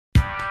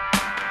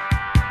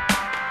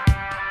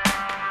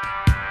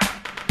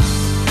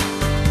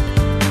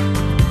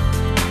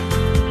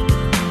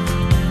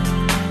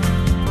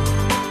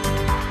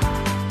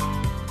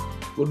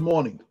Good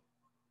morning.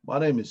 My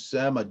name is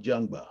Sam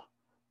ADJANGBA.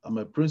 I'm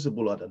a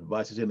principal at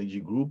Advisors Energy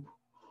Group.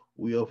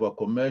 We offer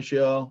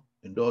commercial,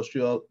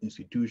 industrial,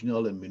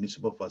 institutional, and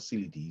municipal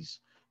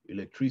facilities,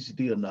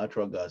 electricity and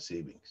natural gas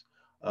savings.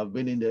 I've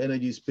been in the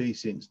energy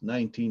space since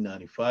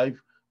 1995.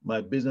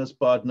 My business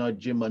partner,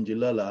 Jim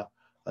Angelela,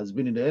 has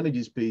been in the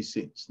energy space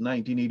since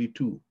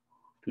 1982.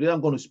 Today, I'm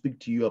going to speak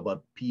to you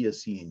about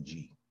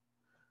PSE&G.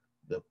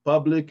 The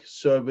Public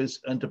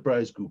Service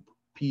Enterprise Group,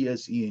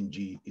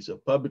 PSE&G, is a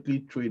publicly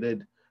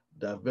traded,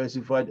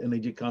 diversified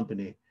energy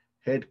company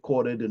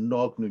headquartered in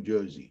Newark, New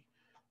Jersey,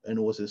 and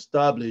was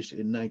established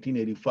in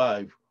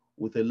 1985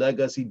 with a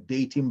legacy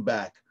dating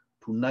back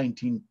to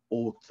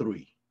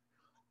 1903.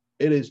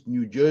 It is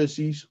New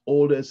Jersey's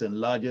oldest and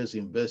largest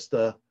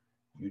investor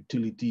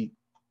utility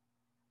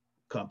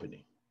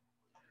company.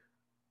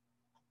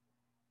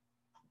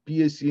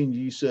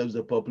 PSE&G serves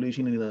the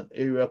population in an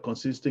area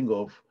consisting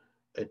of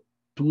a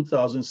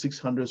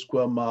 2,600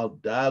 square mile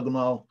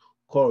diagonal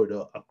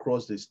corridor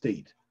across the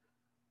state,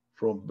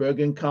 from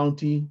Bergen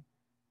County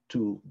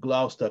to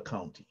Gloucester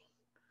County.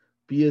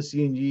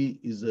 PSE&G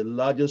is the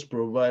largest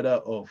provider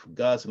of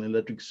gas and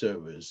electric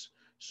service,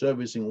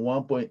 servicing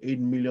 1.8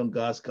 million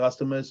gas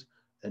customers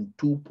and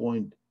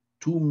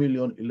 2.2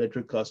 million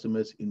electric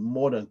customers in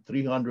more than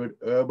 300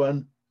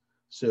 urban,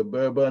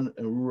 suburban,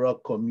 and rural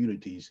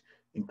communities,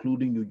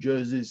 including New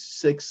Jersey's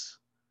 6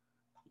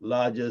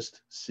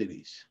 largest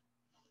cities.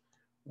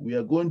 We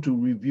are going to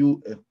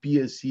review a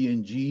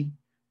PSE&G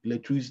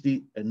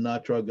electricity and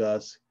natural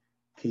gas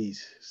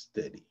case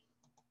study.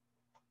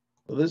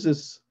 So this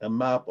is a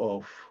map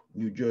of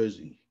New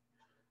Jersey.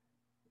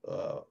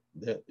 There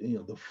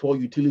are 4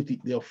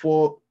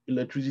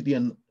 electricity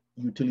and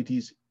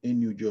utilities in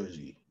New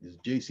Jersey. There's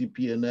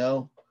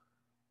JCP&L,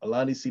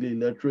 Atlantic City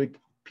Electric,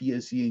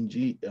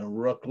 PSE&G,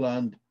 and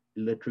Rockland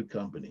Electric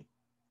Company.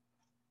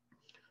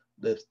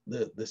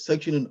 The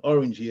section in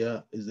orange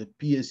here is the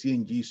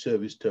PSE&G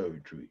service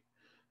territory.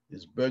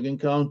 It's Bergen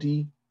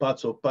County,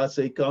 parts of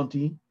Passaic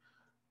County,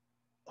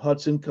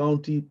 Hudson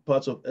County,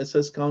 parts of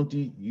Essex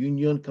County,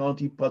 Union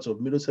County, parts of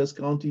Middlesex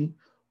County,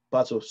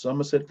 parts of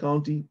Somerset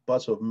County,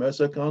 parts of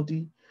Mercer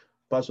County,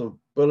 parts of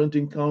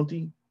Burlington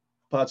County,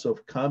 parts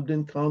of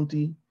Camden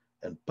County,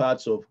 and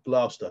parts of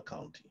Gloucester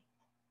County.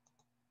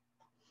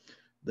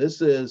 This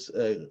is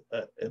a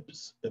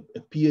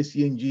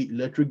PSE&G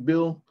electric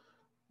bill.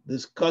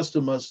 This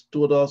customer's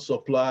total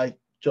supply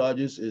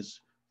charges is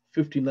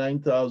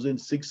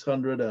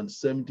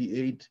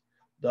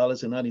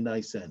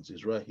 $59,678.99.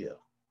 It's right here.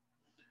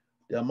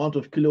 The amount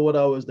of kilowatt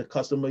hours the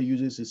customer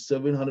uses is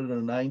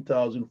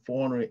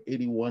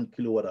 709,481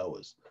 kilowatt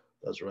hours.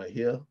 That's right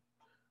here.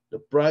 The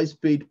price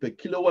paid per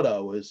kilowatt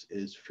hours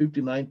is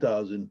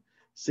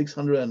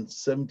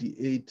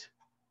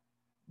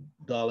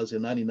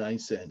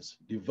 $59,678.99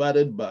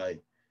 divided by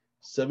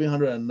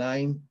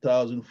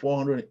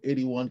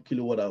 709,481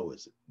 kilowatt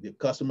hours. The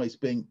customer is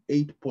paying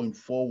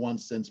 8.41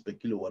 cents per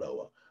kilowatt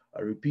hour.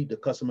 I repeat, the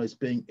customer is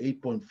paying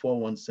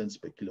 8.41 cents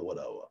per kilowatt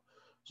hour.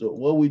 So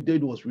what we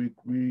did was we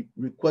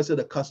requested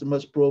a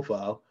customer's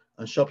profile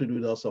and shopped it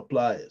with our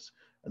suppliers.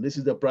 And this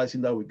is the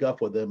pricing that we got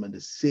for them and the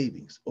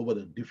savings over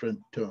the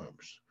different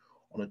terms.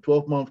 On a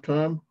 12-month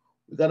term,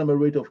 we got them a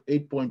rate of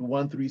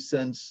 8.13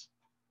 cents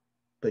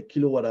per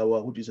kilowatt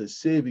hour, which is a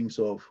savings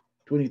of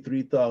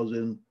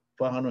 $23,520.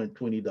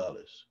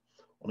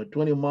 On a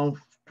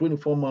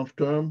 24-month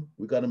term,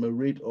 we got them a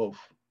rate of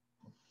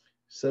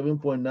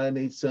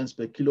 7.98 cents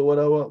per kilowatt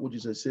hour, which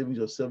is a savings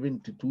of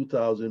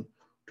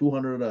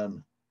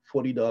 $72,240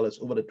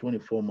 over the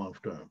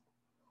 24-month term.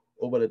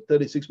 Over the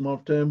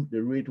 36-month term,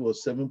 the rate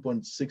was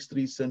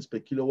 7.63 cents per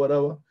kilowatt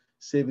hour.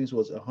 Savings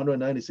was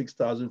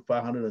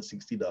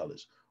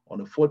 $196,560. On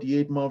a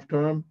 48-month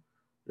term,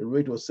 the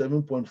rate was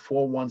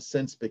 7.41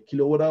 cents per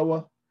kilowatt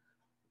hour.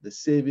 The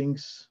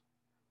savings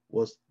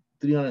was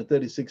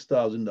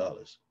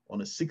 $336,000. On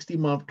a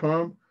 60-month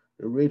term,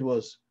 the rate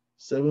was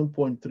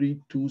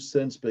 7.32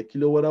 cents per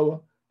kilowatt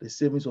hour. The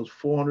savings was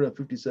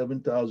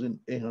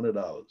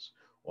 $457,800.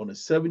 On a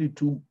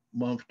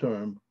 72-month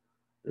term,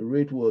 the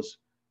rate was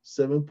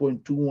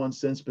 7.21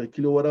 cents per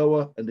kilowatt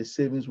hour, and the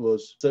savings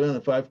was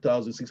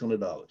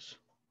 $705,600.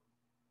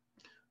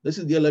 This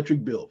is the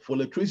electric bill. For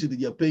electricity,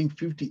 you're paying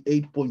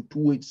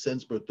 58.28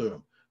 cents per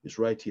term. It's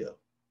right here,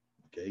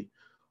 okay?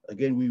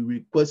 Again, we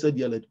requested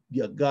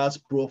your gas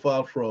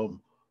profile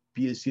from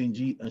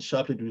PSE&G and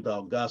shopped it with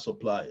our gas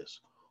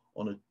suppliers.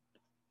 On a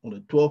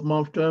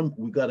 12-month term,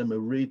 we got them a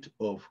rate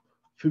of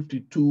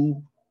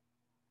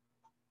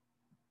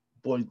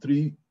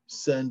 52.3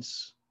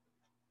 cents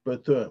per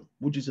term,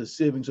 which is a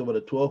savings over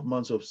the 12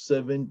 months of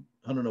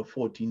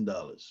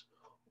 $714.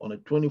 On a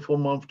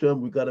 24-month term,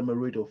 we got them a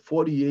rate of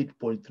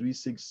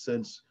 48.36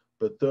 cents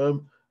per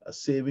term, a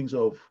savings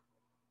of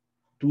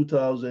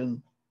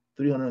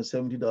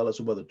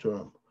 $2,370 over the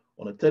term.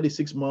 On a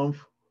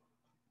 36-month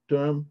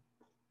term,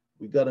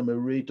 we got them a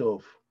rate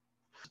of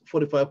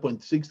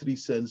 45.63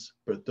 cents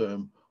per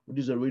term, which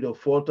is a rate of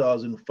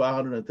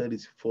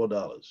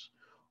 $4,534.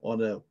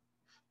 On a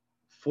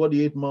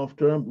 48-month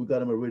term, we got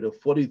them a rate of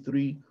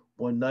 43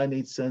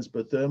 0.98 cents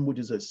per therm, which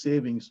is a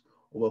savings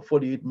over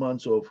 48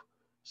 months of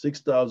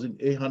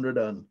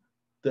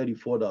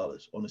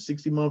 $6,834. On a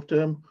 60-month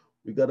term,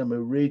 we got them a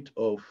rate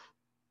of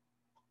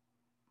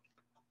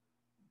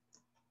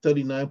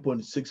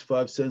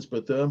 39.65 cents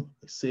per therm,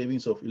 a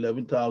savings of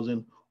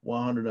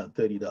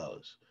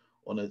 $11,130.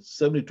 On a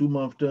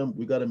 72-month term,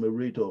 we got them a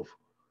rate of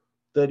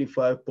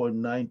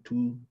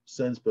 35.92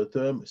 cents per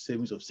therm, a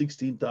savings of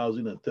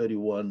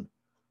 $16,031.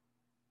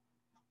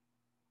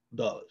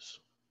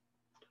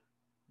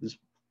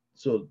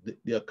 So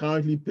they are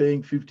currently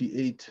paying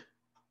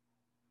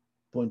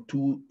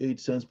 58.28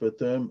 cents per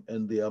therm,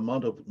 and the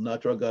amount of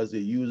natural gas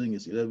they're using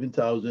is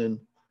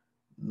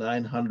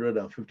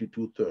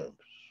 11,952 therms.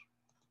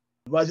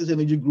 Advisors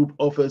Energy Group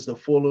offers the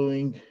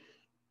following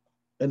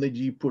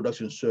energy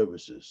production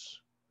services: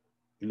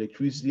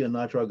 electricity and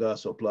natural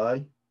gas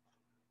supply,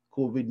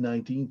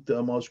 COVID-19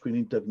 thermal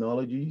screening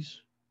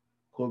technologies,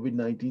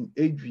 COVID-19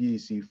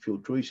 HVAC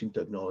filtration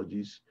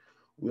technologies.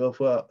 We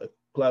offer a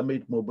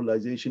Climate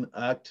Mobilization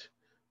Act,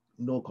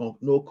 no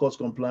cost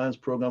compliance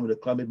program with the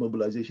Climate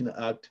Mobilization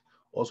Act,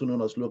 also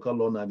known as Local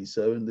Law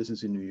 97. This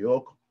is in New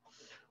York.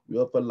 We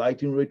offer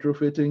lighting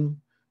retrofitting,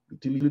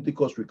 utility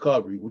cost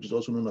recovery, which is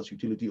also known as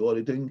utility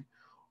auditing,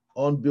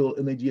 on-bill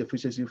energy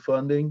efficiency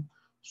funding,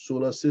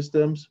 solar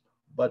systems,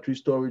 battery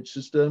storage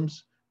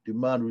systems,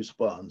 demand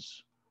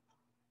response,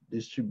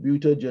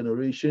 distributed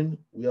generation.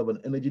 We have an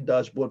energy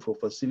dashboard for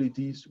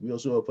facilities. We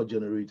also offer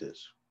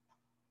generators.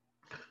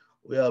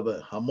 We have a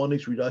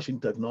harmonics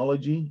reduction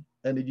technology,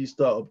 energy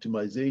star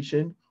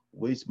optimization,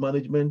 waste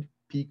management,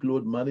 peak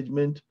load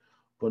management,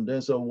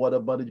 condenser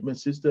water management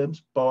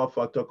systems, power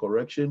factor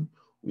correction.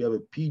 We have a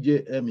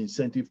PJM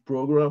incentive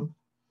program.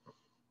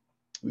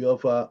 We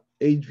offer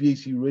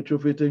HVAC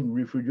retrofitting,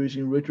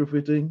 refrigeration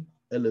retrofitting,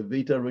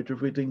 elevator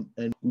retrofitting,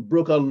 and we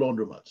broke out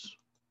laundromats.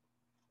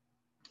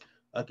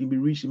 I can be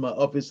reached in my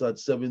office at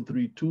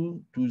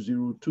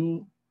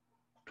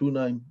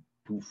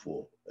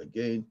 732-202-2924.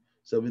 Again,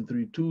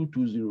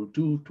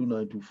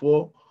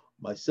 732-202-2924.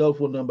 My cell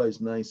phone number is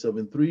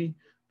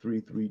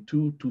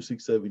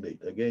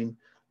 973-332-2678. Again,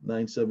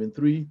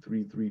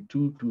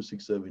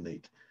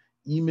 973-332-2678.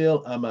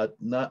 Email, I'm at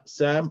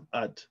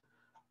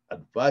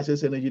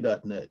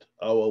sam@advisorsenergy.net.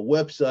 Our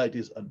website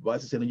is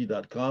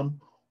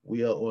advisorsenergy.com.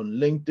 We are on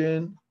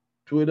LinkedIn,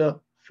 Twitter,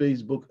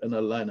 Facebook, and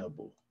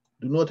Alignable.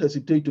 Do not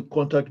hesitate to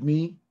contact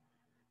me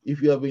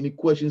if you have any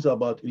questions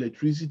about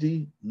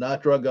electricity,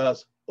 natural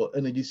gas, or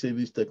energy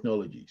savings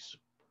technologies.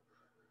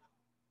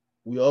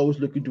 We are always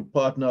looking to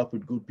partner up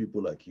with good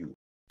people like you.